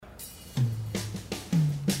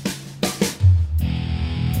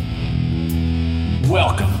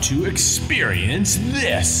Welcome to Experience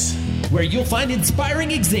This, where you'll find inspiring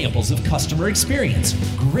examples of customer experience,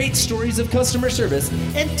 great stories of customer service,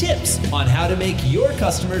 and tips on how to make your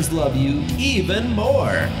customers love you even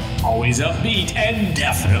more. Always upbeat and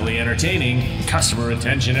definitely entertaining, customer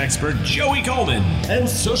retention expert Joey Coleman and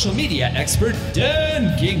social media expert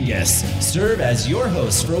Dan Gingiss serve as your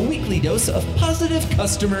hosts for a weekly dose of positive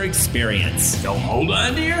customer experience. So hold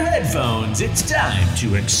on to your headphones. It's time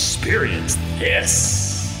to experience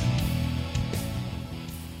this.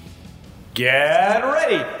 Get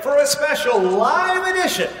ready for a special live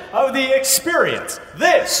edition of the Experience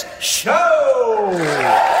This show.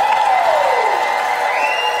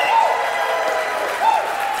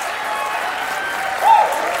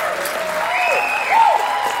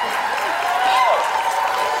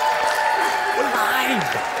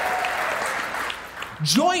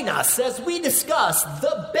 Join us as we discuss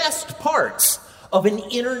the best parts of an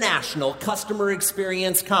international customer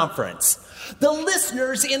experience conference. The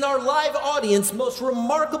listeners in our live audience most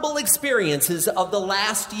remarkable experiences of the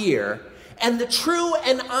last year and the true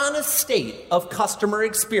and honest state of customer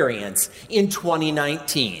experience in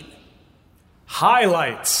 2019.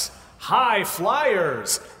 Highlights, high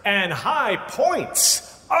flyers, and high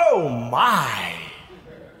points. Oh my!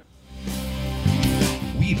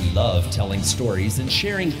 We love telling stories and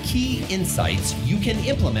sharing key insights you can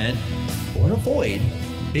implement or avoid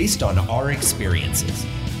based on our experiences.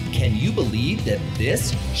 Can you believe that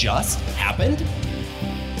this just happened?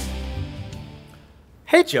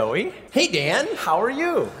 Hey, Joey. Hey, Dan. How are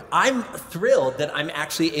you? I'm thrilled that I'm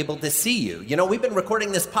actually able to see you. You know, we've been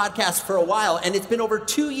recording this podcast for a while, and it's been over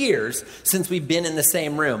 2 years since we've been in the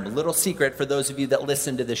same room. A little secret for those of you that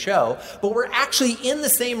listen to the show, but we're actually in the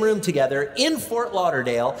same room together in Fort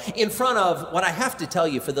Lauderdale in front of, what I have to tell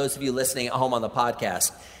you for those of you listening at home on the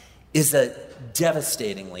podcast, is a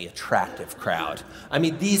devastatingly attractive crowd. I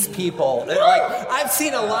mean, these people, I've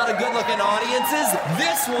seen a lot of good-looking audiences.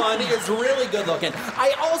 This one is really good-looking.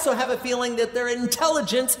 I also have a feeling that their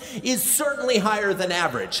intelligence is certainly higher than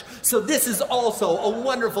average. So this is also a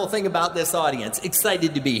wonderful thing about this audience.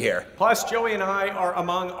 Excited to be here. Plus, Joey and I are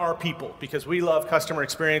among our people because we love customer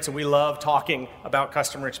experience and we love talking about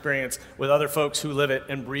customer experience with other folks who live it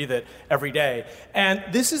and breathe it every day. And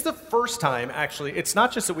this is the first time, actually, it's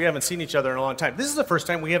not just that we haven't seen each other in a long time. This is the first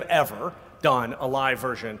time we have ever done a live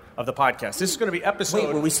version of the podcast. This is going to be episode...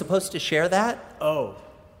 Wait, were we supposed to share that? Oh.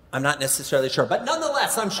 I'm not necessarily sure, but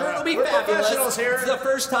nonetheless, I'm sure it'll be we're fabulous. Professionals here. It's the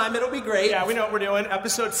first time. It'll be great. Yeah, we know what we're doing.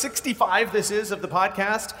 Episode 65, this is, of the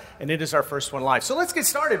podcast, and it is our first one live. So let's get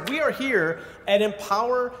started. We are here at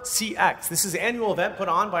Empower CX. This is an annual event put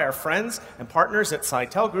on by our friends and partners at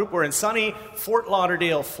Sitel Group. We're in sunny Fort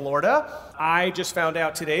Lauderdale, Florida. I just found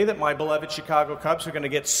out today that my beloved Chicago Cubs are going to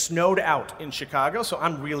get snowed out in Chicago, so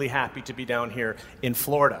I'm really happy to be down here in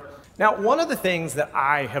Florida. Now, one of the things that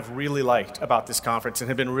I have really liked about this conference and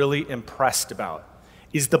have been really impressed about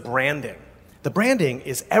is the branding. The branding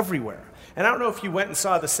is everywhere. And I don't know if you went and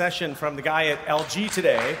saw the session from the guy at LG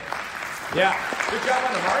today. Yeah, good job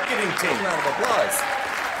on the marketing team. Round of applause.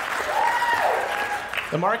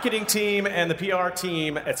 The marketing team and the PR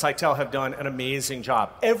team at Sitel have done an amazing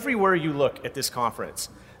job. Everywhere you look at this conference,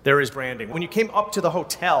 there is branding. When you came up to the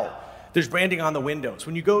hotel, there's branding on the windows.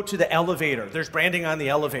 When you go to the elevator, there's branding on the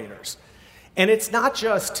elevators. And it's not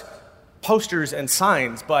just posters and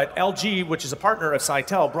signs, but LG, which is a partner of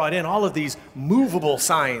Sitel, brought in all of these movable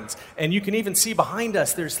signs. And you can even see behind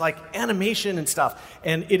us, there's like animation and stuff.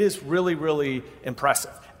 And it is really, really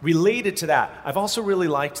impressive. Related to that, I've also really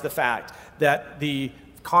liked the fact that the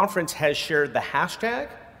conference has shared the hashtag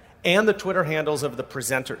and the Twitter handles of the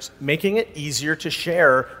presenters, making it easier to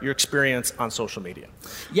share your experience on social media.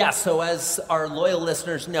 Yeah, so as our loyal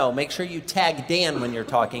listeners know, make sure you tag Dan when you're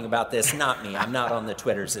talking about this, not me. I'm not on the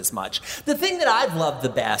Twitters as much. The thing that I've loved the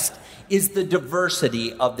best is the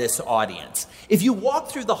diversity of this audience. If you walk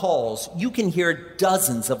through the halls, you can hear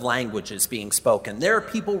dozens of languages being spoken. There are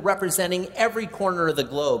people representing every corner of the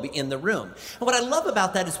globe in the room. And what I love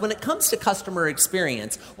about that is when it comes to customer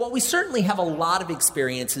experience, while we certainly have a lot of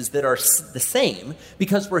experiences that are the same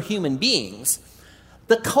because we're human beings,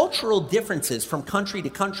 the cultural differences from country to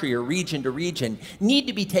country or region to region need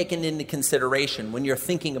to be taken into consideration when you're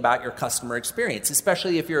thinking about your customer experience,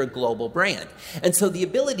 especially if you're a global brand. And so the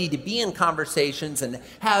ability to be in conversations and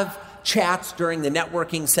have chats during the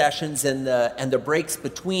networking sessions and the breaks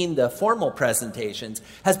between the formal presentations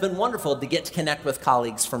has been wonderful to get to connect with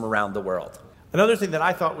colleagues from around the world. Another thing that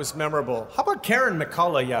I thought was memorable, how about Karen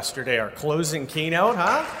McCullough yesterday, our closing keynote,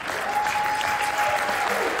 huh?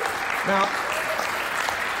 Now,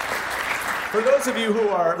 For those of you who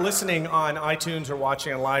are listening on iTunes or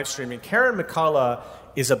watching on live streaming, Karen McCullough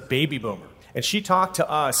is a baby boomer. And she talked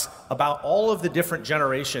to us about all of the different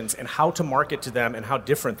generations and how to market to them and how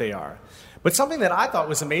different they are. But something that I thought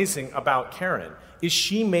was amazing about Karen is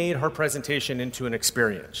she made her presentation into an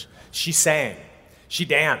experience. She sang, she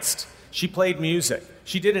danced, she played music,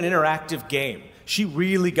 she did an interactive game. She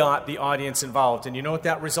really got the audience involved. And you know what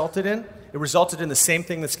that resulted in? It resulted in the same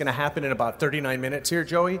thing that's going to happen in about 39 minutes here,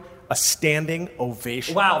 Joey. A standing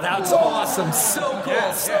ovation. Wow, that's awesome. So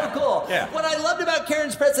cool, cool. Yeah. What I loved about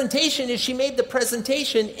Karen's presentation is she made the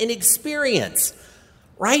presentation an experience.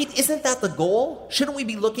 Right? Isn't that the goal? Shouldn't we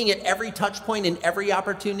be looking at every touch point and every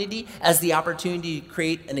opportunity as the opportunity to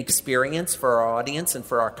create an experience for our audience and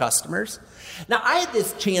for our customers? Now, I had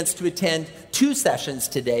this chance to attend 2 sessions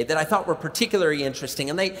today that I thought were particularly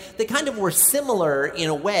interesting, and they kind of were similar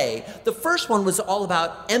in a way. The first one was all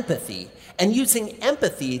about empathy and using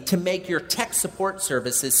empathy to make your tech support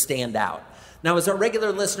services stand out. Now, as our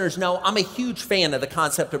regular listeners know, I'm a huge fan of the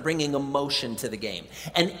concept of bringing emotion to the game.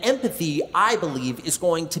 And empathy, I believe, is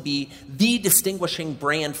going to be the distinguishing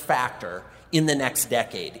brand factor in the next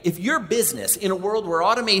decade. If your business, in a world where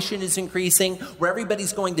automation is increasing, where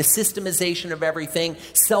everybody's going to systemization of everything,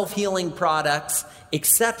 self-healing products,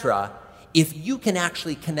 etc., if you can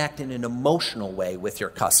actually connect in an emotional way with your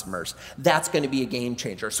customers, that's going to be a game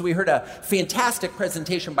changer. So we heard a fantastic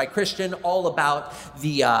presentation by Christian all about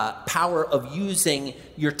the power of using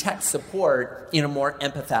your tech support in a more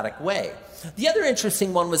empathetic way. The other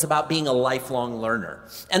interesting one was about being a lifelong learner.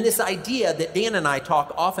 And this idea that Dan and I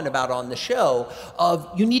talk often about on the show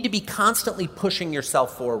of you need to be constantly pushing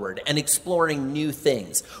yourself forward and exploring new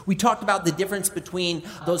things. We talked about the difference between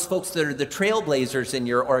those folks that are the trailblazers in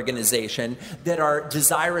your organization that are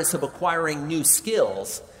desirous of acquiring new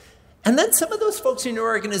skills, and then some of those folks in your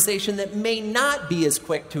organization that may not be as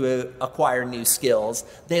quick to acquire new skills.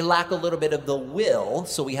 They lack a little bit of the will,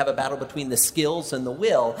 so we have a battle between the skills and the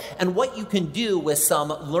will, and what you can do with some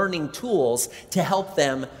learning tools to help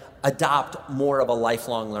them adopt more of a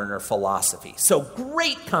lifelong learner philosophy. So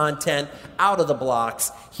great content out of the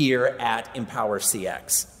blocks here at Empower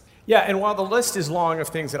CX. Yeah, and while the list is long of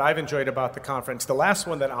things that I've enjoyed about the conference, the last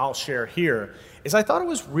one that I'll share here is I thought it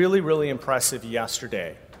was really, really impressive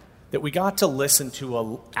yesterday that we got to listen to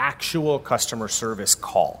an actual customer service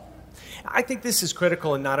call. I think this is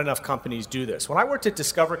critical and not enough companies do this. When I worked at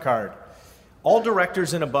Discover Card, all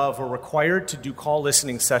directors and above were required to do call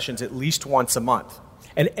listening sessions at least once a month.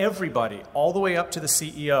 And everybody, all the way up to the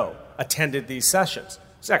CEO, attended these sessions.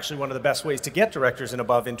 It's actually one of the best ways to get directors and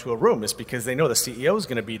above into a room is because they know the CEO is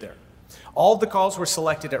going to be there. All of the calls were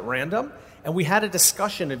selected at random, and we had a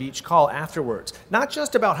discussion of each call afterwards, not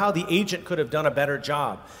just about how the agent could have done a better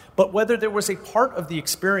job, but whether there was a part of the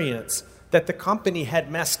experience that the company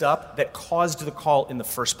had messed up that caused the call in the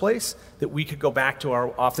first place that we could go back to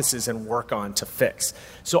our offices and work on to fix.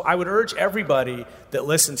 So I would urge everybody that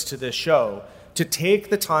listens to this show to take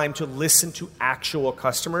the time to listen to actual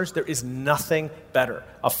customers. There is nothing better.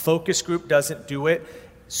 A focus group doesn't do it.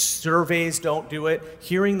 Surveys don't do it.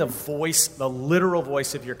 Hearing the voice, the literal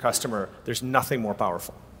voice of your customer, there's nothing more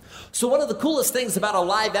powerful. So one of the coolest things about a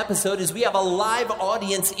live episode is we have a live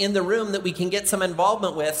audience in the room that we can get some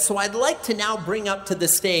involvement with. So I'd like to now bring up to the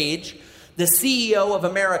stage the CEO of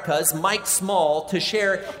Americas, Mike Small, to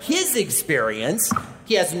share his experience.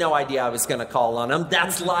 He has no idea I was going to call on him.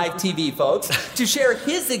 That's live TV, folks. To share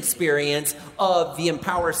his experience of the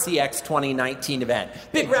Empower CX 2019 event.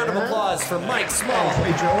 Big round of applause for Mike Small.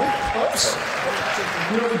 Hey, Joey. Oops.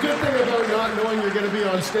 You know, the good thing about not knowing you're going to be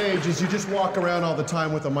on stage is you just walk around all the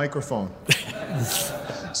time with a microphone.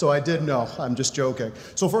 So I did know. I'm just joking.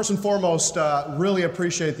 So first and foremost, really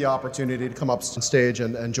appreciate the opportunity to come up on stage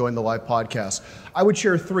and join the live podcast. I would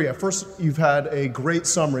share 3. First, you've had a great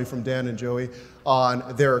summary from Dan and Joey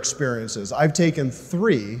on their experiences. I've taken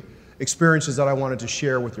 3 experiences that I wanted to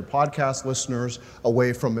share with your podcast listeners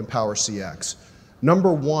away from Empower CX.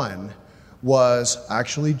 Number 1 was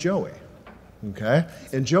actually Joey. Okay?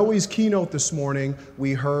 In Joey's keynote this morning,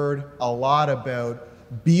 we heard a lot about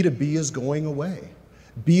B2B is going away.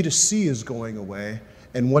 B2C is going away,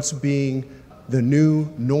 and what's being the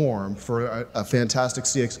new norm for a fantastic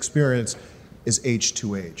CX experience is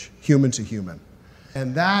H2H, human to human.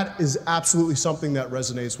 And that is absolutely something that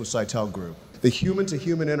resonates with Sitel Group. The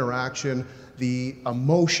human-to-human interaction, the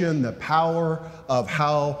emotion, the power of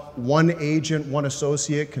how one agent, one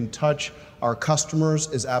associate can touch our customers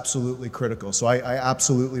is absolutely critical. So I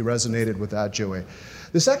absolutely resonated with that, Joey.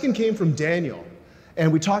 The second came from Daniel.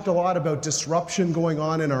 And we talked a lot about disruption going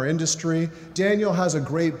on in our industry. Daniel has a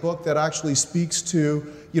great book that actually speaks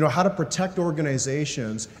to, how to protect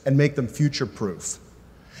organizations and make them future-proof.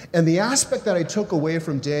 And the aspect that I took away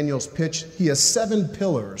from Daniel's pitch, he has 7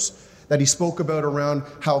 pillars that he spoke about around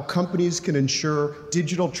how companies can ensure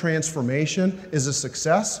digital transformation is a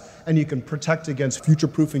success and you can protect against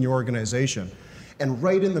future-proofing your organization. And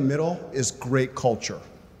right in the middle is great culture.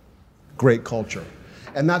 Great culture.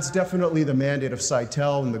 And that's definitely the mandate of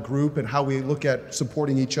Sitel and the group and how we look at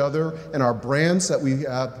supporting each other and our brands that we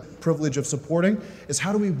have the privilege of supporting is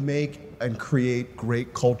how do we make and create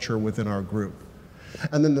great culture within our group.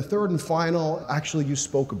 And then the third and final, actually you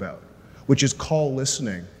spoke about, which is call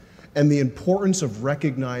listening and the importance of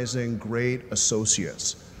recognizing great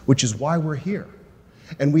associates, which is why we're here.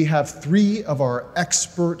 And we have 3 of our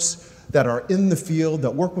experts that are in the field,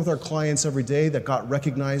 that work with our clients every day, that got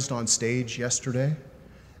recognized on stage yesterday.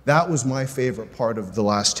 That was my favorite part of the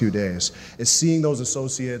last 2 days, is seeing those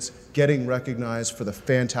associates getting recognized for the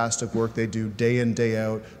fantastic work they do day in, day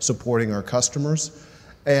out, supporting our customers.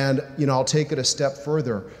 And I'll take it a step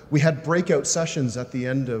further. We had breakout sessions at the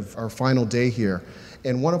end of our final day here,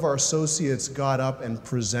 and one of our associates got up and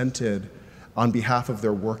presented on behalf of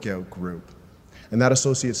their workout group. And that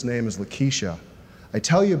associate's name is Lakeisha. I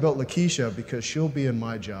tell you about Lakeisha because she'll be in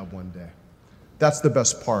my job one day. That's the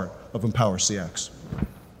best part of Empower CX.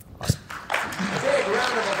 A big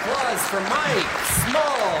round of applause for Mike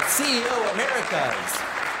Small, CEO Americas.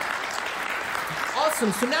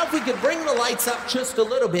 Awesome. So now if we could bring the lights up just a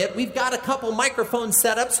little bit, we've got a couple microphones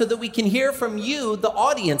set up so that we can hear from you, the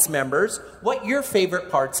audience members, what your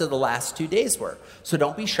favorite parts of the last 2 days were. So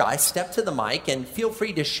don't be shy, step to the mic and feel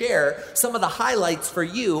free to share some of the highlights for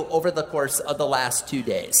you over the course of the last 2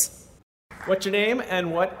 days. What's your name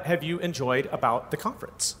and what have you enjoyed about the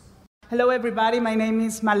conference? Hello everybody, my name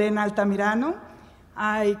is Malena Altamirano.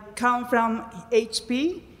 I come from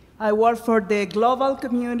HP. I work for the global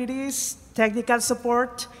communities, technical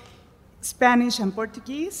support, Spanish and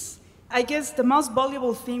Portuguese. I guess the most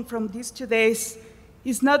valuable thing from these 2 days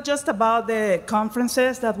is not just about the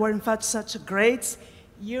conferences that were in fact such great.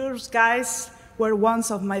 You guys were one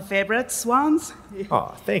of my favorites ones.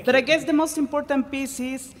 Oh, thank you. But I guess the most important piece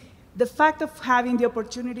is the fact of having the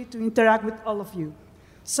opportunity to interact with all of you.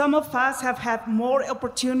 Some of us have had more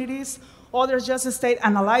opportunities, others just stayed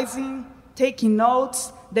analyzing, taking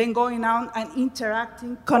notes, then going out and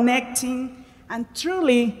interacting, connecting, and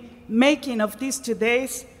truly making of these 2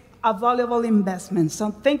 days a valuable investment.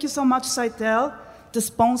 So thank you so much, Sitel, the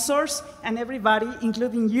sponsors, and everybody,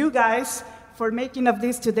 including you guys, for making of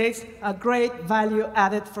these 2 days a great value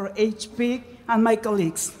added for HP and my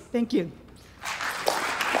colleagues. Thank you.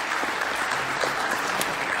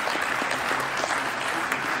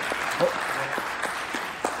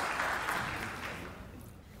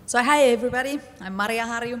 So hi everybody, I'm Maria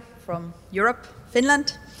Harju from Europe,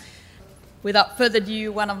 Finland. Without further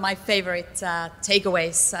ado, one of my favorite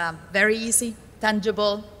takeaways, very easy,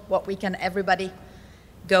 tangible, what we can everybody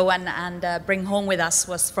go and bring home with us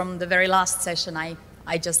was from the very last session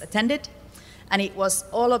I just attended. And it was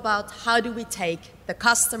all about how do we take the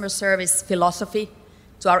customer service philosophy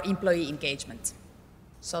to our employee engagement.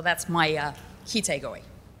 So that's my key takeaway.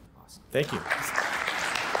 Awesome. Thank you.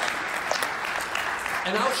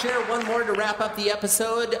 And I'll share one more to wrap up the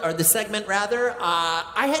episode, or the segment rather.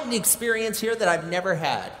 I had an experience here that I've never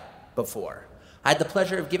had before. I had the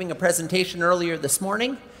pleasure of giving a presentation earlier this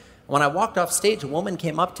morning. When I walked off stage, a woman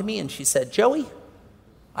came up to me and she said, "Joey,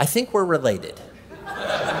 I think we're related."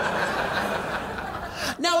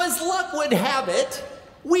 Now, as luck would have it,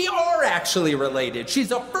 we are actually related.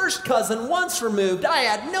 She's a first cousin once removed. I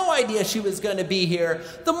had no idea she was going to be here.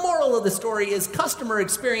 The moral of the story is customer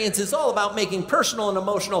experience is all about making personal and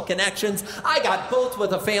emotional connections. I got both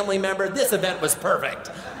with a family member. This event was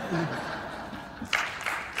perfect.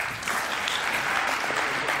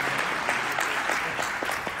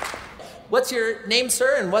 What's your name,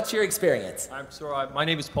 sir, and what's your experience? My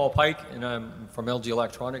name is Paul Pike, and I'm from LG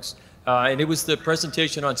Electronics. And it was the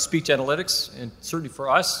presentation on speech analytics, and certainly for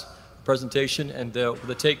us, presentation, and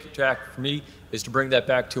the take track for me is to bring that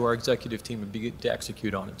back to our executive team and begin to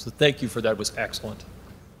execute on it. So thank you for that. It was excellent.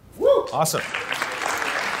 Woo! Awesome.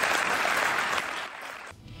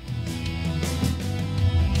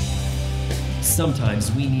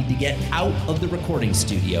 Sometimes we need to get out of the recording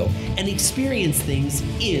studio and experience things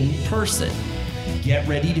in person. Get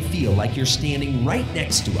ready to feel like you're standing right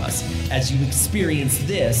next to us as you experience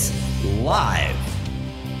this live.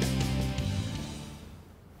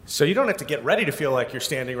 So you don't have to get ready to feel like you're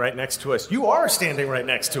standing right next to us. You are standing right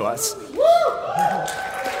next to us.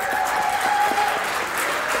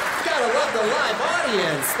 Gotta love the live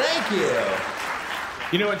audience. Thank you.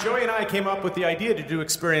 You know, when Joey and I came up with the idea to do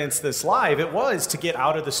Experience This Live, it was to get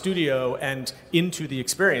out of the studio and into the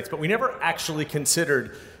experience, but we never actually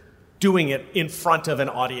considered doing it in front of an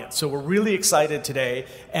audience. So we're really excited today,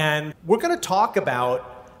 and we're going to talk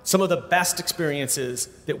about some of the best experiences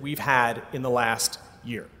that we've had in the last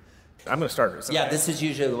year. I'm going to start it. Yeah, this is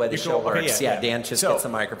usually the way the show works. Yeah, Dan just gets the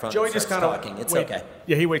microphone and starts talking. It's okay.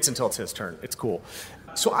 Yeah, he waits until it's his turn. It's cool.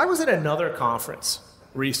 So I was at another conference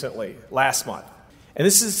recently, last month, and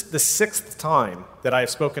this is the 6th time that I have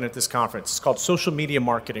spoken at this conference. It's called Social Media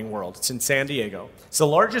Marketing World. It's in San Diego. It's the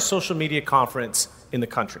largest social media conference in the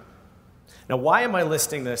country. Now, why am I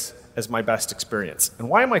listing this as my best experience? And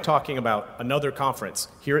why am I talking about another conference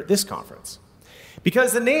here at this conference?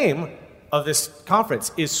 Because the name of this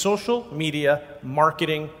conference is Social Media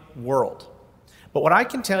Marketing World. But what I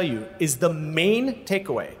can tell you is the main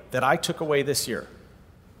takeaway that I took away this year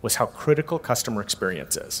was how critical customer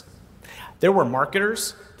experience is. There were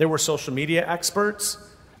marketers, there were social media experts,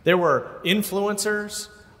 there were influencers,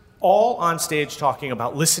 all on stage talking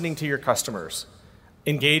about listening to your customers,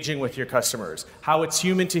 engaging with your customers, how it's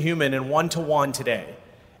human to human and one-to-one today,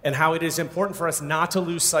 and how it is important for us not to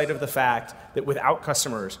lose sight of the fact that without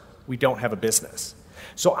customers, we don't have a business.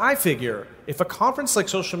 So I figure if a conference like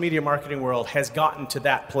Social Media Marketing World has gotten to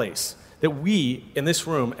that place, that we in this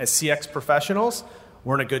room as CX professionals,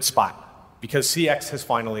 we're in a good spot because CX has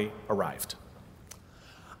finally arrived.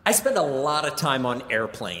 I spend a lot of time on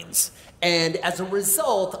airplanes, and as a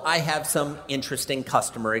result, I have some interesting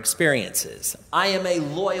customer experiences. I am a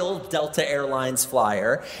loyal Delta Airlines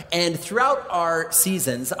flyer, and throughout our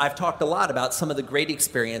seasons, I've talked a lot about some of the great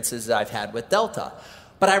experiences I've had with Delta.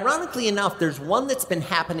 But ironically enough, there's one that's been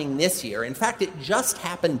happening this year, in fact, it just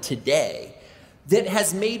happened today, that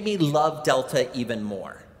has made me love Delta even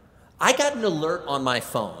more. I got an alert on my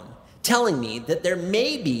phone telling me that there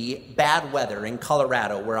may be bad weather in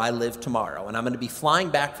Colorado, where I live tomorrow, and I'm going to be flying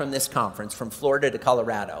back from this conference from Florida to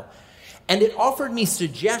Colorado. And it offered me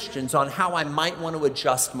suggestions on how I might want to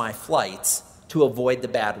adjust my flights to avoid the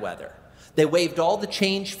bad weather. They waived all the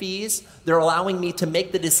change fees. They're allowing me to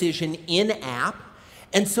make the decision in-app.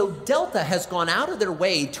 And so Delta has gone out of their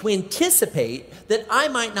way to anticipate that I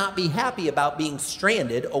might not be happy about being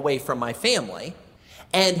stranded away from my family,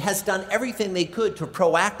 and has done everything they could to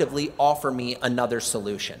proactively offer me another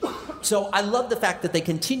solution. So I love the fact that they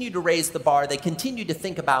continue to raise the bar, they continue to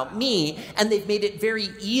think about me, and they've made it very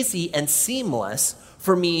easy and seamless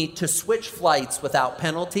for me to switch flights without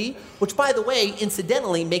penalty, which, by the way,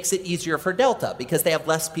 incidentally makes it easier for Delta because they have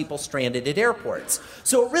less people stranded at airports.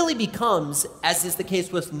 So it really becomes, as is the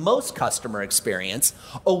case with most customer experience,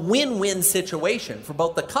 a win-win situation for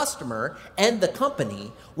both the customer and the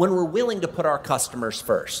company when we're willing to put our customers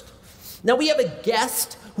first. Now, we have a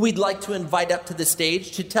guest who we'd like to invite up to the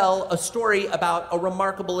stage to tell a story about a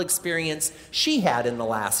remarkable experience she had in the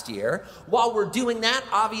last year. While we're doing that,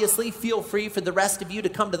 obviously, feel free for the rest of you to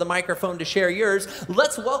come to the microphone to share yours.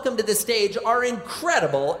 Let's welcome to the stage our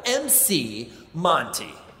incredible MC,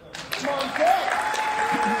 Monty. Thank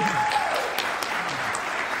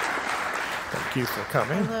you for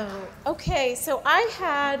coming. Hello. Okay, so I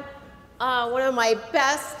had one of my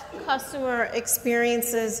best customer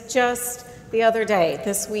experiences just the other day,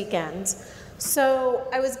 this weekend. So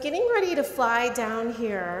I was getting ready to fly down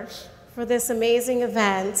here for this amazing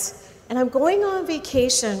event, and I'm going on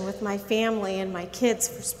vacation with my family and my kids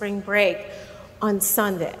for spring break on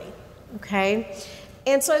Sunday, okay?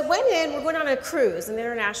 And so I went in, we're going on a cruise, an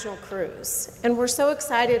international cruise, and we're so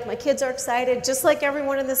excited. My kids are excited. Just like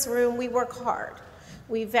everyone in this room, we work hard.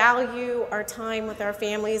 We value our time with our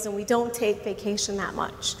families, and we don't take vacation that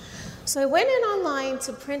much. So I went in online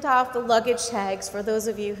to print off the luggage tags for those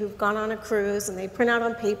of you who've gone on a cruise, and they print out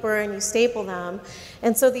on paper and you staple them.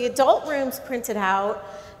 And so the adult rooms printed out,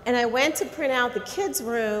 and I went to print out the kids'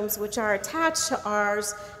 rooms, which are attached to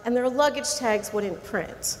ours, and their luggage tags wouldn't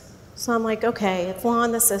print. So I'm like, okay, it's law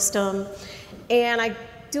in the system. And I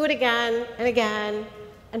do it again and again,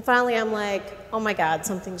 and finally I'm like, oh my God,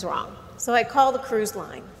 something's wrong. So I call the cruise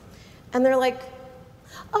line, and they're like,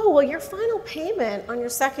 oh, well, your final payment on your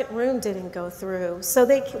second room didn't go through, so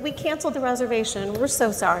we canceled the reservation. We're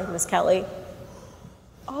so sorry, Miss Kelly.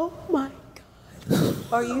 Oh my God.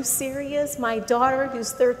 Are you serious? My daughter,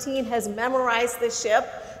 who's 13, has memorized the ship.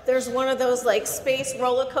 There's one of those like space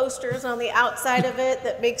roller coasters on the outside of it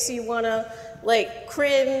that makes you want to like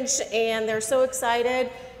cringe, and they're so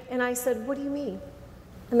excited. And I said, what do you mean?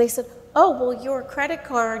 And they said, oh, well, your credit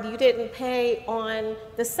card, you didn't pay on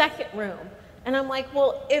the second room. And I'm like,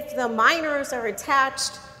 well, if the minors are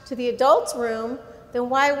attached to the adults' room, then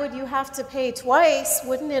why would you have to pay twice?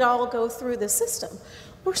 Wouldn't it all go through the system?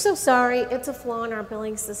 We're so sorry, it's a flaw in our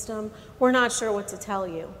billing system. We're not sure what to tell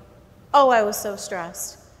you. Oh, I was so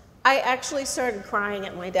stressed. I actually started crying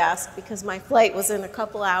at my desk because my flight was in a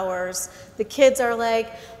couple hours. The kids are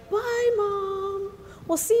like, bye, Mom.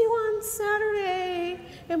 We'll see you on Saturday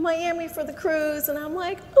in Miami for the cruise. And I'm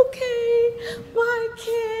like, okay, bye,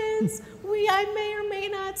 kids. I may or may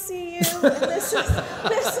not see you. And this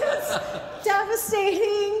is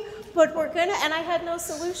devastating, but we're gonna, and I had no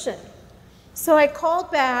solution. So I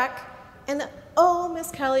called back and, oh,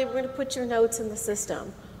 Miss Kelly, we're gonna put your notes in the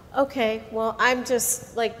system. Okay, well, I'm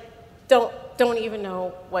just like, don't even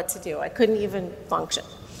know what to do. I couldn't even function.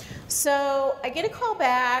 So I get a call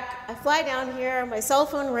back, I fly down here, my cell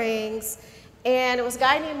phone rings, and it was a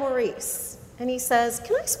guy named Maurice. And he says,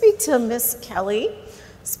 can I speak to Miss Kelly?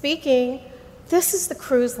 Speaking, this is the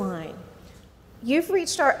cruise line. You've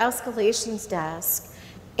reached our escalations desk,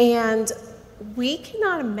 and we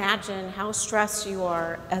cannot imagine how stressed you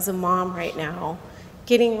are as a mom right now,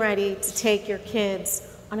 getting ready to take your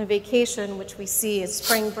kids on a vacation, which we see is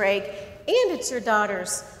spring break, and it's your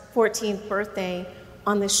daughter's 14th birthday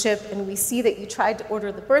on the ship, and we see that you tried to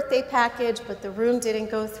order the birthday package, but the room didn't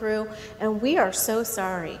go through, and we are so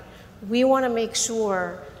sorry. We want to make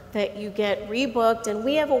sure that you get rebooked, and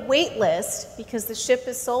we have a wait list because the ship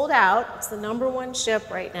is sold out. It's the #1 ship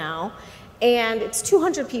right now, and it's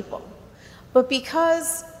 200 people. But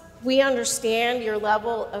because we understand your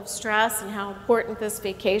level of stress and how important this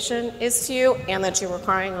vacation is to you, and that you were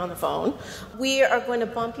crying on the phone, we are going to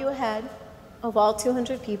bump you ahead of all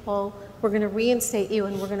 200 people. We're going to reinstate you,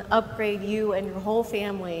 and we're going to upgrade you and your whole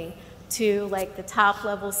family to like the top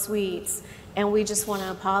level suites. And we just want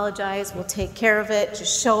to apologize. We'll take care of it.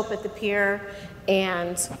 Just show up at the pier,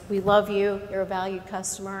 and we love you. You're a valued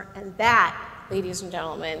customer. And that, ladies and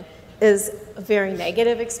gentlemen, is a very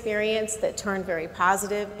negative experience that turned very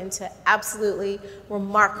positive into absolutely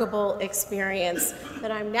remarkable experience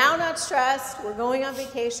that I'm now not stressed. We're going on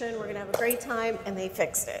vacation. We're going to have a great time, and they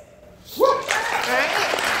fixed it. All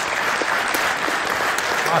right?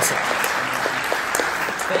 Awesome.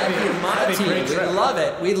 Thank you, Monty. We love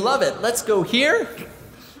it. We love it. Let's go here. Good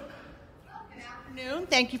afternoon.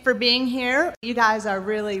 Thank you for being here. You guys are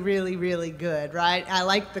really, really, really good, right? I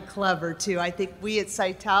like the clever, too. I think we at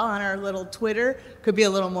Sitel on our little Twitter could be a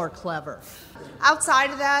little more clever.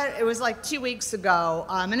 Outside of that, it was like 2 weeks ago,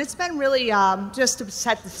 and it's been really, just to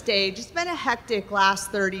set the stage, it's been a hectic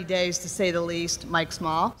last 30 days, to say the least, Mike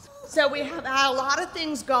Small. So we have had a lot of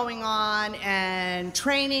things going on, and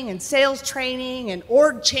training and sales training and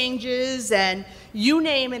org changes, and you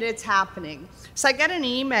name it, it's happening. So I get an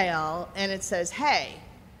email, and it says, hey,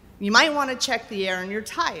 you might want to check the air in your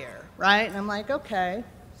tire, right? And I'm like, okay.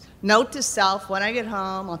 Note to self, when I get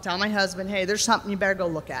home, I'll tell my husband, hey, there's something, you better go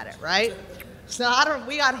look at it, right? So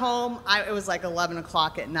we got home, it was like 11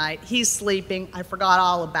 o'clock at night. He's sleeping. I forgot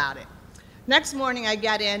all about it. Next morning I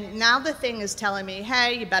get in, now the thing is telling me,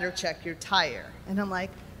 hey, you better check your tire. And I'm like,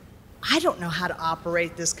 I don't know how to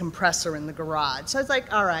operate this compressor in the garage. So I was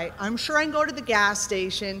like, all right, I'm sure I can go to the gas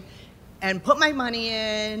station and put my money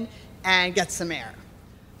in and get some air.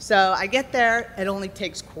 So I get there, it only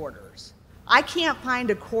takes quarters. I can't find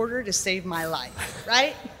a quarter to save my life,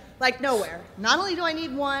 right? Like nowhere. Not only do I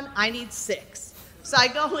need one, I need 6. So I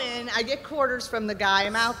go in, I get quarters from the guy,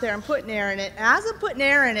 I'm out there, I'm putting air in it. And as I'm putting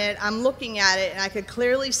air in it, I'm looking at it, and I could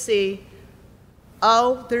clearly see,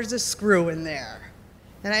 oh, there's a screw in there.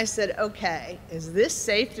 And I said, okay, is this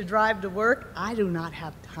safe to drive to work? I do not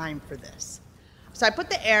have time for this. So I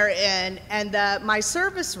put the air in, and my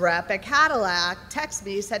service rep at Cadillac texted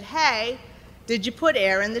me, he said, hey, did you put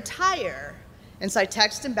air in the tire? And so I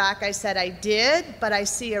texted him back, I said, I did, but I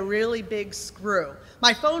see a really big screw.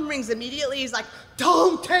 My phone rings immediately, he's like,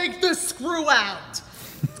 don't take the screw out.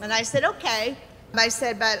 And I said, okay. And I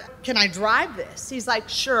said, but can I drive this? He's like,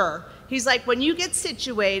 sure. He's like, when you get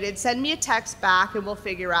situated, send me a text back and we'll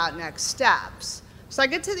figure out next steps. So I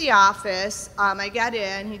get to the office, I get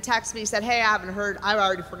in, he texts me, he said, hey, I haven't heard, I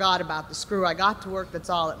already forgot about the screw. I got to work, that's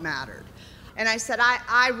all that mattered. And I said,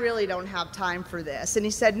 I really don't have time for this. And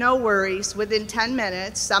he said, no worries. Within 10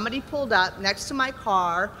 minutes, somebody pulled up next to my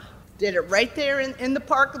car, did it right there in the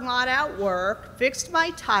parking lot at work, fixed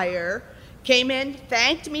my tire, came in,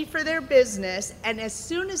 thanked me for their business, and as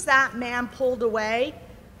soon as that man pulled away,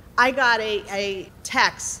 I got a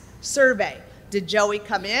text survey. Did Joey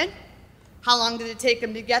come in? How long did it take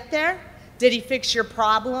him to get there? Did he fix your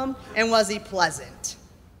problem? And was he pleasant?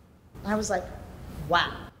 I was like,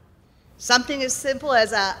 wow. Something as simple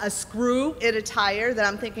as a screw in a tire that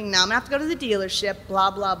I'm thinking, now I'm gonna have to go to the dealership,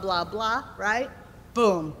 blah, blah, blah, blah, right?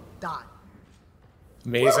 Boom, done.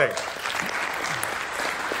 Amazing.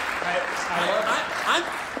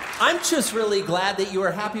 I'm just really glad that you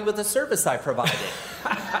are happy with the service I provided.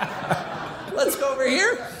 Let's go over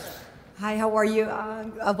here. Hi, how are you?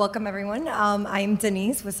 Welcome, everyone. I'm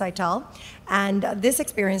Denise with Sitel, and this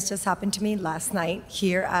experience just happened to me last night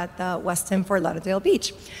here at the Westin Fort Lauderdale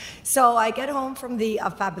Beach. So I get home from the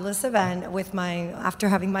fabulous event after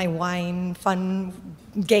having my wine fun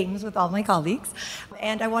games with all my colleagues,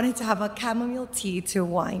 and I wanted to have a chamomile tea to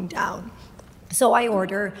wind down. So I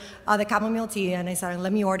order the chamomile tea, and I said,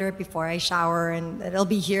 let me order it before I shower, and it'll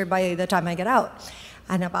be here by the time I get out.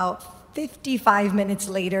 And about 55 minutes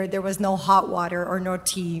later, there was no hot water or no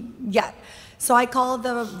tea yet. So I called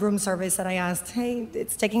the room service and I asked, hey,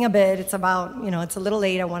 it's taking a bit. It's about, it's a little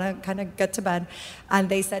late. I want to kind of get to bed. And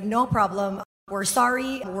they said, no problem. We're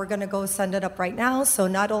sorry. We're going to go send it up right now. So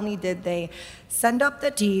not only did they send up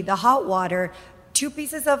the tea, the hot water, 2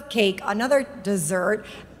 pieces of cake, another dessert,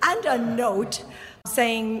 and a note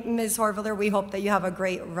saying, Ms. Horviller, we hope that you have a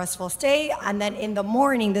great restful stay. And then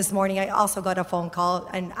this morning, I also got a phone call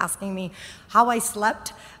and asking me how I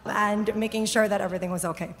slept and making sure that everything was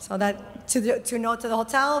okay. So that to note to the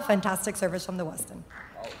hotel, fantastic service from the Westin.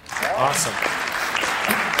 Awesome.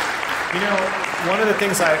 One of the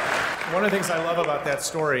things I love about that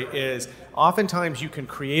story is oftentimes you can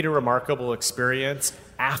create a remarkable experience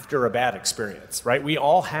after a bad experience, right? We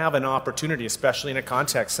all have an opportunity, especially in a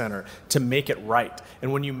contact center, to make it right.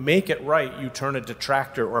 And when you make it right, you turn a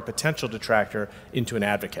detractor or a potential detractor into an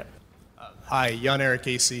advocate. Hi, Jan-Erik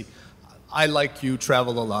Acey. I, like you,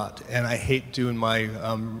 travel a lot, and I hate doing my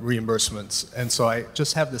reimbursements. And so I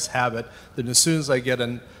just have this habit that as soon as I get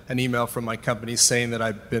an email from my company saying that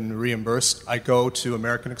I've been reimbursed, I go to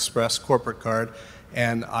American Express corporate card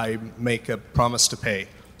and I make a promise to pay.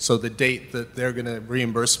 So the date that they're going to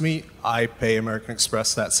reimburse me, I pay American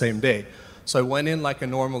Express that same day. So I went in like I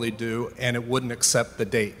normally do, and it wouldn't accept the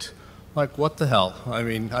date. Like, what the hell? I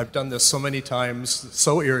mean, I've done this so many times,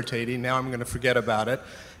 so irritating, now I'm going to forget about it.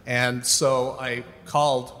 And so I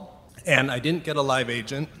called, and I didn't get a live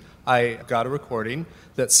agent. I got a recording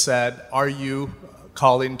that said, are you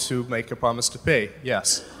calling to make a promise to pay?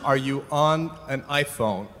 Yes. Are you on an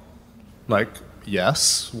iPhone? Like,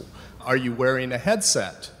 yes. Are you wearing a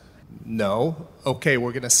headset? No. Okay,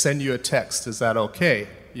 we're going to send you a text. Is that okay?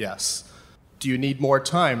 Yes. Do you need more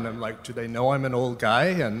time? And I'm like, do they know I'm an old guy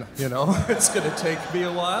and, it's going to take me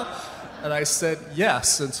a while? And I said,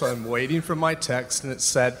 yes. And so I'm waiting for my text, and it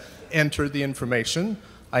said, enter the information.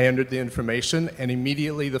 I entered the information, and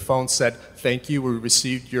immediately the phone said, thank you, we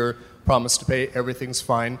received your promise to pay, everything's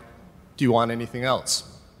fine. Do you want anything else?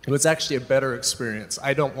 It was actually a better experience.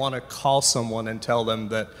 I don't want to call someone and tell them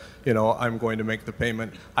that, I'm going to make the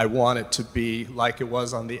payment. I want it to be like it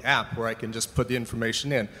was on the app where I can just put the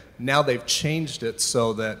information in. Now they've changed it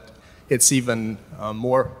so that it's even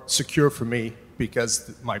more secure for me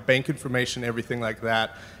because my bank information, everything like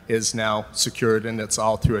that, is now secured, and it's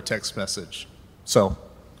all through a text message. So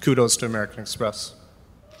kudos to American Express.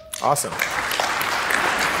 Awesome.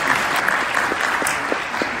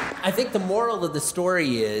 I think the moral of the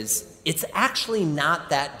story is it's actually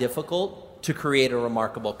not that difficult to create a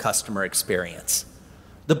remarkable customer experience.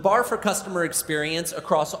 The bar for customer experience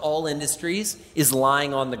across all industries is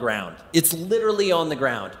lying on the ground. It's literally on the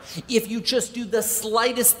ground. If you just do the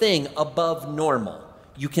slightest thing above normal,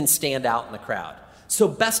 you can stand out in the crowd. So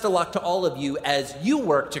best of luck to all of you as you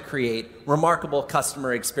work to create remarkable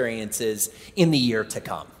customer experiences in the year to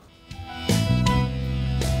come.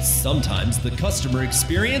 Sometimes the customer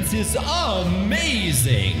experience is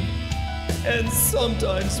amazing. And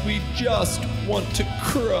sometimes we just want to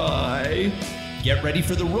cry. Get ready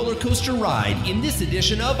for the roller coaster ride in this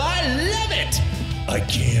edition of I Love It! I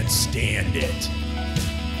Can't Stand It.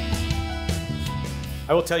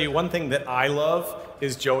 I will tell you one thing that I love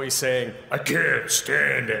is Joey saying, I can't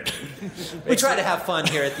stand it. We try to have fun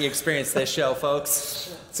here at the Experience This show,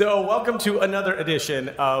 folks. So welcome to another edition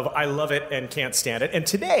of I Love It and Can't Stand It. And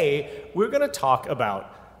today, we're going to talk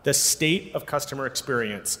about the state of customer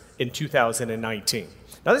experience in 2019.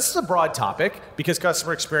 Now, this is a broad topic because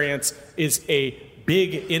customer experience is a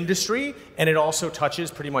big industry, and it also touches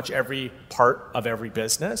pretty much every part of every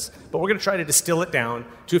business. But we're going to try to distill it down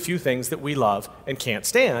to a few things that we love and can't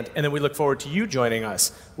stand, and then we look forward to you joining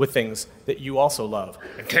us with things that you also love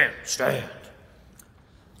and can't stand.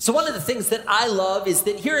 So one of the things that I love is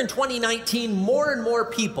that here in 2019, more and more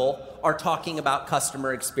people are talking about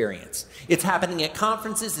customer experience. It's happening at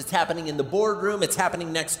conferences, it's happening in the boardroom, it's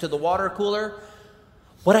happening next to the water cooler.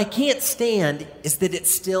 What I can't stand is that it's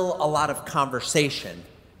still a lot of conversation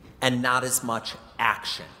and not as much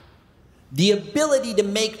action. The ability to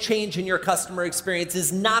make change in your customer experience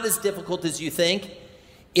is not as difficult as you think.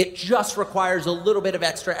 It just requires a little bit of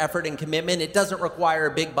extra effort and commitment. It doesn't require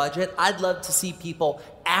a big budget. I'd love to see people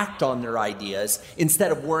act on their ideas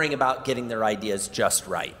instead of worrying about getting their ideas just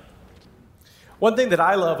right. One thing that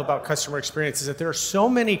I love about customer experience is that there are so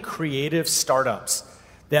many creative startups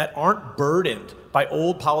that aren't burdened by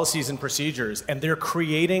old policies and procedures, and they're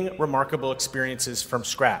creating remarkable experiences from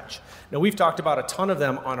scratch. Now, we've talked about a ton of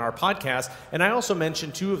them on our podcast, and I also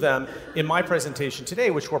mentioned 2 of them in my presentation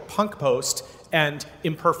today, which were Punk Post and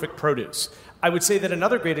Imperfect Produce. I would say that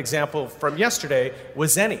another great example from yesterday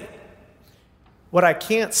was Zenny. What I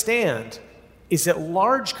can't stand is that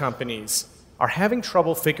large companies are having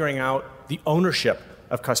trouble figuring out the ownership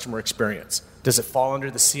of customer experience. Does it fall under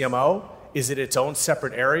the CMO? Is it its own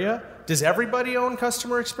separate area? Does everybody own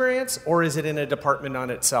customer experience, or is it in a department on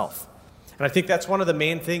itself? And I think that's one of the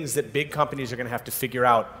main things that big companies are going to have to figure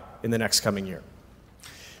out in the next coming year.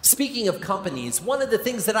 Speaking of companies, one of the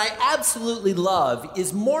things that I absolutely love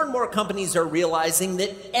is more and more companies are realizing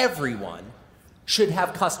that everyone should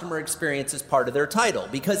have customer experience as part of their title,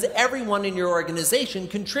 because everyone in your organization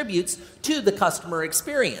contributes to the customer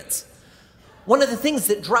experience. One of the things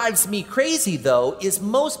that drives me crazy, though, is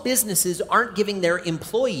most businesses aren't giving their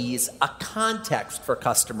employees a context for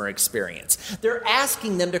customer experience. They're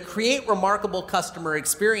asking them to create remarkable customer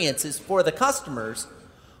experiences for the customers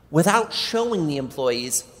without showing the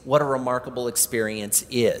employees what a remarkable experience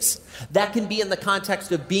is. That can be in the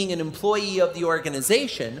context of being an employee of the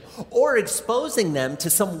organization or exposing them to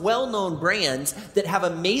some well-known brands that have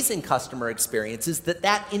amazing customer experiences that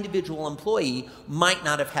that individual employee might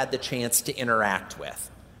not have had the chance to interact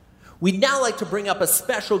with. We'd now like to bring up a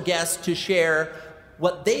special guest to share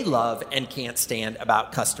what they love and can't stand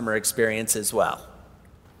about customer experience as well.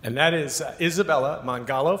 And that is Isabella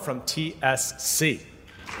Mangallo from TSC.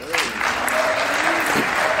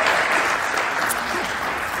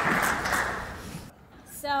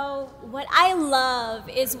 So what I love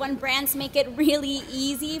is when brands make it really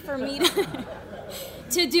easy for me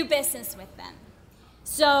to do business with them.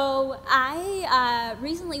 So I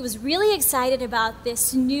recently was really excited about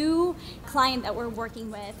this new client that we're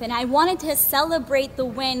working with, and I wanted to celebrate the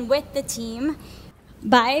win with the team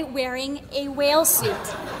by wearing a whale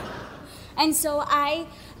suit. And so I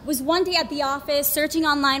was one day at the office searching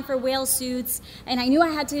online for whale suits, and I knew I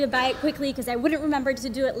had to buy it quickly because I wouldn't remember to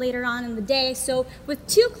do it later on in the day. So with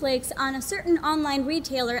 2 clicks on a certain online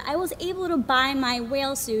retailer, I was able to buy my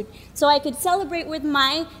whale suit so I could celebrate with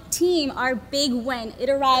my team our big win. It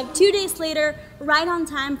arrived 2 days later, right on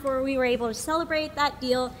time for we were able to celebrate that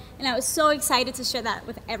deal, and I was so excited to share that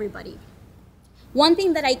with everybody. One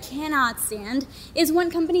thing that I cannot stand is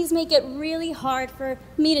when companies make it really hard for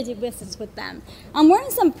me to do business with them. I'm wearing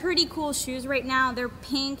some pretty cool shoes right now. They're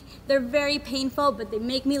pink. They're very painful, but they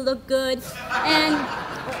make me look good. And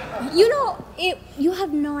you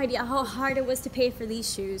have no idea how hard it was to pay for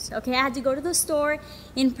these shoes. Okay, I had to go to the store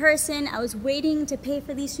in person. I was waiting to pay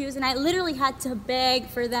for these shoes, and I literally had to beg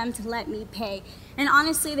for them to let me pay. And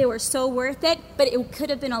honestly, they were so worth it, but it could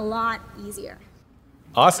have been a lot easier.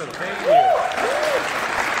 Awesome, thank you.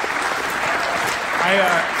 I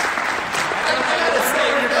gotta say,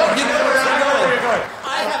 you know where I'm going.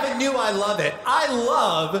 I have a new I love it. I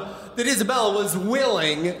love that Isabella was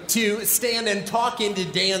willing to stand and talk into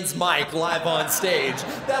Dan's mic live on stage.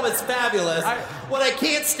 That was fabulous. What I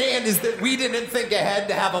can't stand is that we didn't think ahead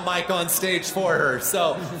to have a mic on stage for her.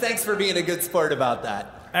 So thanks for being a good sport about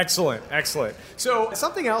that. Excellent, excellent. So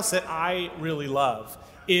something else that I really love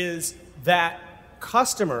is that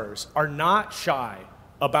customers are not shy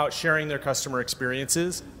about sharing their customer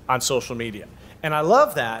experiences on social media. And I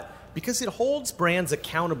love that because it holds brands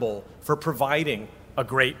accountable for providing a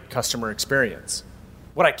great customer experience.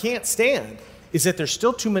 What I can't stand is that there's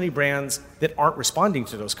still too many brands that aren't responding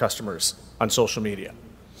to those customers on social media.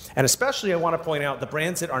 And especially I want to point out the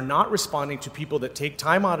brands that are not responding to people that take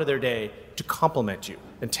time out of their day to compliment you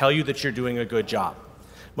and tell you that you're doing a good job.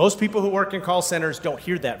 Most people who work in call centers don't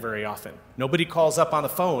hear that very often. Nobody calls up on the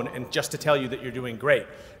phone and just to tell you that you're doing great.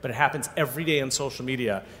 But it happens every day on social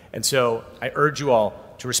media. And so I urge you all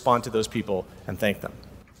to respond to those people and thank them.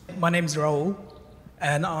 My name's Raul,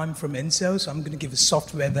 and I'm from INSO, so I'm going to give a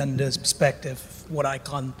software vendor's perspective, what I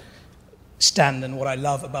can't stand and what I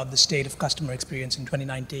love about the state of customer experience in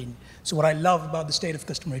 2019. So what I love about the state of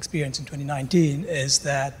customer experience in 2019 is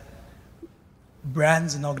that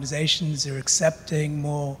brands and organizations are accepting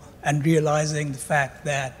more and realizing the fact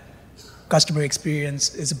that customer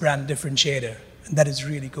experience is a brand differentiator, and that is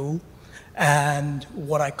really cool. And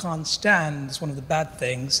what I can't stand, is one of the bad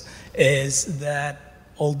things, is that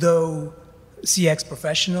although CX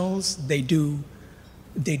professionals, they do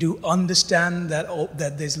understand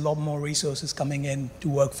that there's a lot more resources coming in to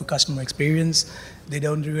work for customer experience. They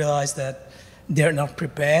don't realize that they're not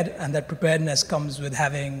prepared, and that preparedness comes with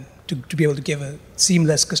having to be able to give a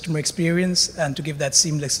seamless customer experience. And to give that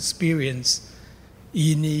seamless experience,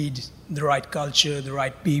 you need the right culture, the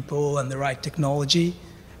right people, and the right technology.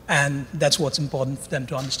 And that's what's important for them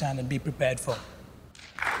to understand and be prepared for.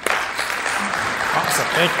 Awesome.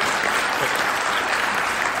 Thank you.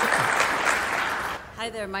 Hi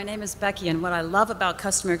there, my name is Becky, and what I love about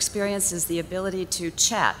customer experience is the ability to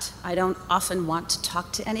chat. I don't often want to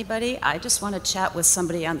talk to anybody. I just want to chat with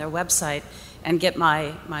somebody on their website and get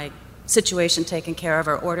my situation taken care of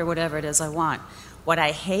or order whatever it is I want. What I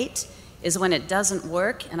hate is when it doesn't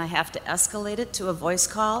work and I have to escalate it to a voice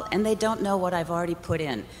call and they don't know what I've already put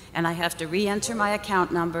in. And I have to re-enter my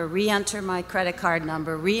account number, re-enter my credit card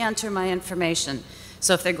number, re-enter my information.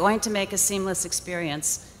 So if they're going to make a seamless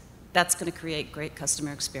experience, that's going to create great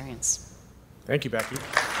customer experience. Thank you, Becky.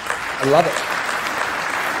 I love it.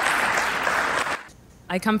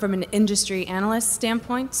 I come from an industry analyst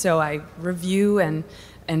standpoint, so I review and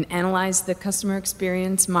analyze the customer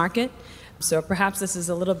experience market. So perhaps this is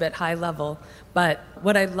a little bit high level, but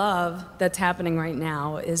what I love that's happening right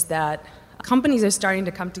now is that companies are starting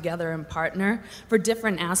to come together and partner for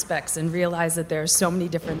different aspects and realize that there are so many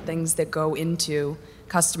different things that go into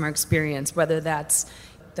customer experience, whether that's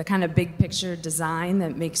the kind of big picture design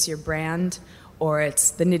that makes your brand, or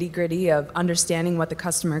it's the nitty gritty of understanding what the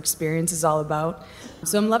customer experience is all about.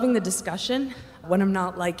 So I'm loving the discussion. What I'm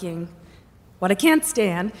not liking, what I can't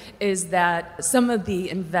stand, is that some of the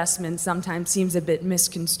investment sometimes seems a bit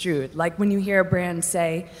misconstrued. Like when you hear a brand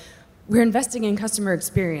say, we're investing in customer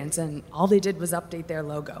experience, and all they did was update their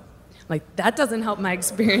logo. Like, that doesn't help my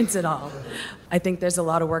experience at all. I think there's a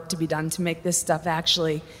lot of work to be done to make this stuff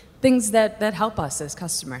actually things that help us as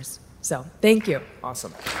customers. So, thank you.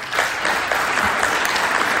 Awesome.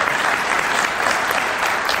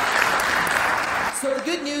 So the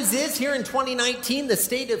good news is, here in 2019, the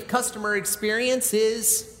state of customer experience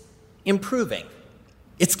is improving.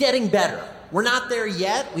 It's getting better. We're not there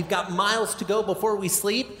yet. We've got miles to go before we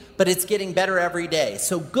sleep, but it's getting better every day.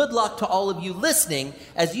 So good luck to all of you listening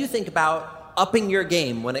as you think about upping your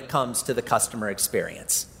game when it comes to the customer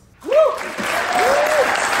experience. Woo!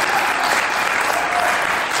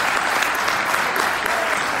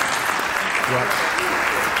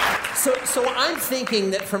 So I'm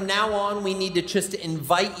thinking that from now on we need to just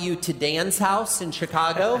invite you to Dan's house in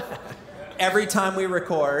Chicago every time we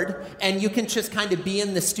record, and you can just kind of be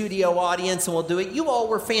in the studio audience and we'll do it. You all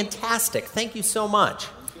were fantastic. Thank you so much.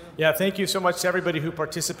 Yeah, thank you so much to everybody who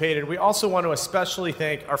participated. We also want to especially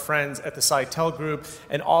thank our friends at the Sitel Group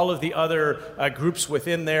and all of the other groups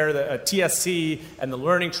within there, the TSC and the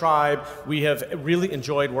Learning Tribe. We have really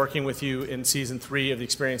enjoyed working with you in Season 3 of the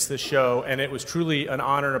Experience This Show, and it was truly an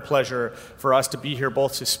honor and a pleasure for us to be here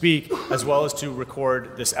both to speak as well as to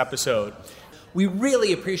record this episode. We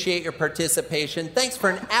really appreciate your participation. Thanks for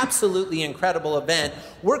an absolutely incredible event.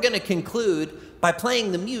 We're going to conclude by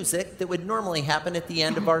playing the music that would normally happen at the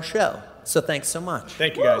end of our show. So thanks so much.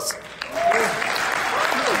 Thank you, guys.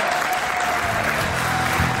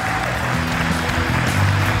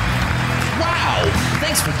 Wow!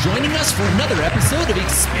 Thanks for joining us for another episode of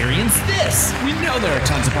Experience This. We know there are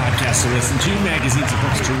tons of podcasts to listen to, magazines and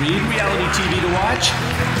books to read, reality TV to watch.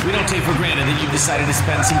 We don't take for granted that you've decided to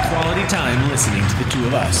spend some quality time listening to the two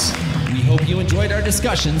of us. We hope you enjoyed our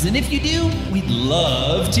discussions, and if you do, we'd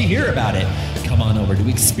love to hear about it. Come on over to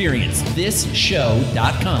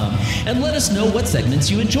experiencethisshow.com and let us know what segments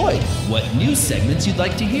you enjoyed, what new segments you'd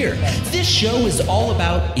like to hear. This show is all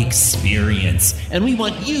about experience, and we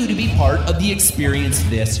want you to be part of the Experience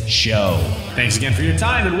This Show. Thanks again for your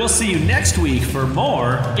time, and we'll see you next week for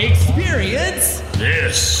more Experience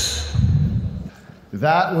This.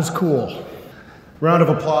 That was cool. Round of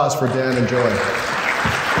applause for Dan and Joy.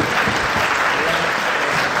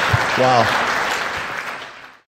 Wow.